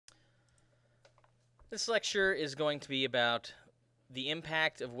This lecture is going to be about the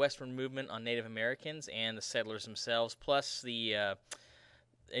impact of Westward movement on Native Americans and the settlers themselves, plus a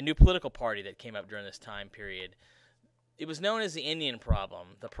new political party that came up during this time period. It was known as the Indian problem,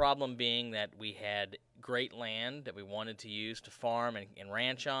 the problem being that we had great land that we wanted to use to farm and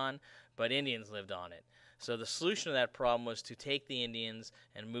ranch on, but Indians lived on it. So the solution to that problem was to take the Indians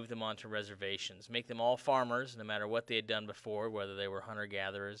and move them onto reservations, make them all farmers, no matter what they had done before, whether they were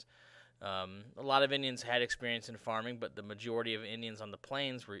hunter-gatherers. A lot of Indians had experience in farming, but the majority of Indians on the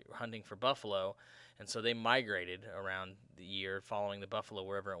plains were hunting for buffalo, and so they migrated around the year following the buffalo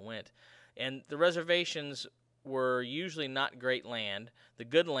wherever it went. And the reservations were usually not great land. The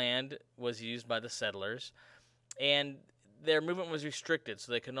good land was used by the settlers, and their movement was restricted,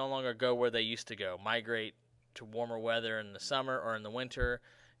 so they could no longer go where they used to go, migrate to warmer weather in the summer or in the winter,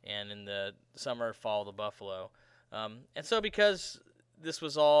 and in the summer follow the buffalo. And so because this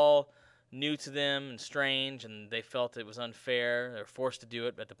was all new to them and strange, and they felt it was unfair, they were forced to do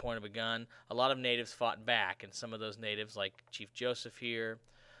it at the point of a gun, a lot of natives fought back, and some of those natives, like Chief Joseph here,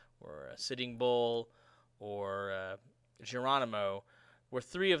 or Sitting Bull, or Geronimo, were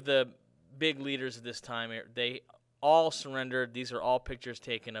three of the big leaders of this time. They all surrendered. These are all pictures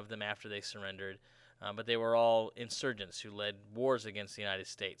taken of them after they surrendered, but they were all insurgents who led wars against the United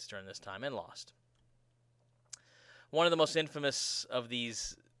States during this time and lost. One of the most infamous of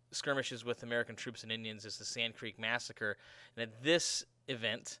these skirmishes with American troops and Indians is the Sand Creek Massacre. And at this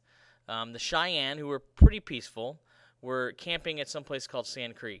event, the Cheyenne, who were pretty peaceful, were camping at some place called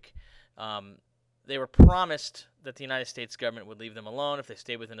Sand Creek. They were promised that the United States government would leave them alone if they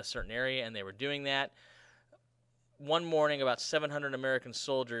stayed within a certain area, and they were doing that. One morning, about 700 American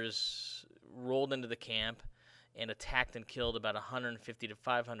soldiers rolled into the camp and attacked and killed about 150 to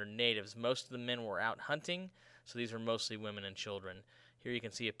 500 natives. Most of the men were out hunting, so these were mostly women and children. Here you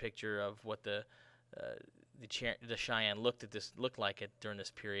can see a picture of what the Cheyenne looked like during this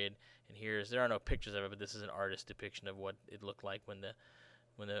period. And there are no pictures of it, but this is an artist's depiction of what it looked like when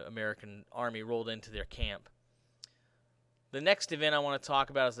the American Army rolled into their camp. The next event I want to talk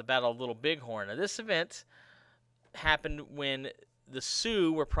about is the Battle of Little Bighorn. Now, this event happened when the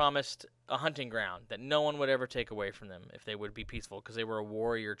Sioux were promised a hunting ground that no one would ever take away from them if they would be peaceful, because they were a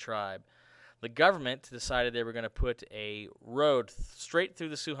warrior tribe. The government decided they were going to put a road straight through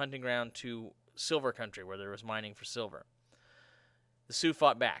the Sioux hunting ground to silver country, where there was mining for silver. The Sioux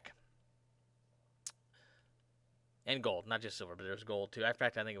fought back. And gold, not just silver, but there was gold too. In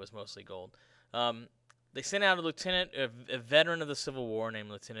fact, I think it was mostly gold. They sent out a veteran of the Civil War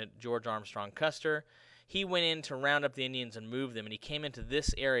named Lieutenant George Armstrong Custer. He went in to round up the Indians and move them, and he came into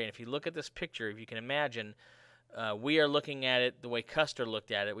this area. And if you look at this picture, if you can imagine, we are looking at it the way Custer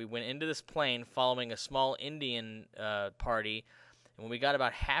looked at it. We went into this plain following a small Indian party, and when we got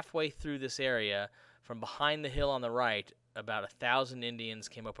about halfway through this area, from behind the hill on the right, about 1,000 Indians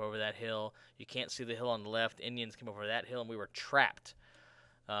came up over that hill. You can't see the hill on the left. Indians came over that hill, and we were trapped.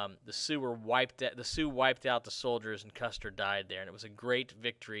 The Sioux wiped out the soldiers, and Custer died there. And it was a great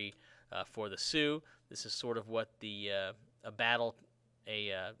victory for the Sioux. This is sort of what a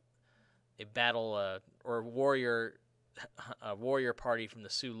warrior party from the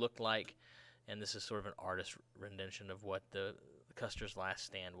Sioux looked like, and this is sort of an artist's rendition of what the Custer's last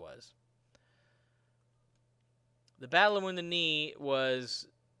stand was. The Battle of Wounded Knee was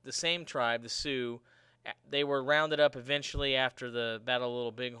the same tribe, the Sioux. They were rounded up eventually after the Battle of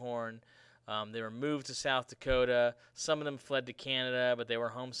Little Bighorn. They were moved to South Dakota. Some of them fled to Canada, but they were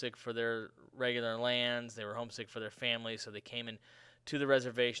homesick for their regular lands. They were homesick for their families, so they came in to the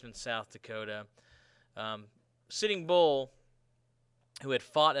reservation in South Dakota. Sitting Bull, who had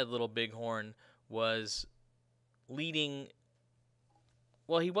fought at Little Bighorn, was leading.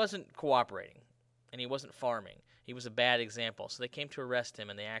 Well, he wasn't cooperating, and he wasn't farming. He was a bad example. So they came to arrest him,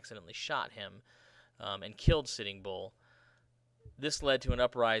 and they accidentally shot him and killed Sitting Bull. This led to an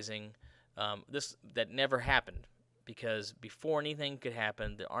uprising that never happened, because before anything could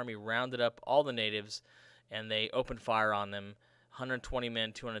happen, the army rounded up all the natives, and they opened fire on them. 120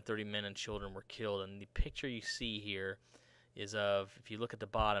 men, 230 men and children were killed. And the picture you see here is of, if you look at the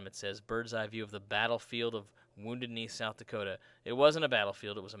bottom, it says bird's eye view of the battlefield of Wounded Knee, South Dakota. It wasn't a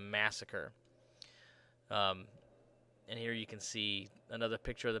battlefield, it was a massacre. And here you can see another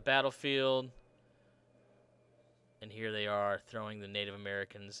picture of the battlefield. And here they are throwing the Native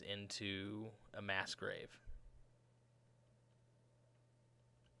Americans into a mass grave.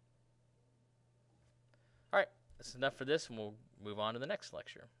 All right, that's enough for this, and we'll move on to the next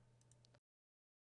lecture.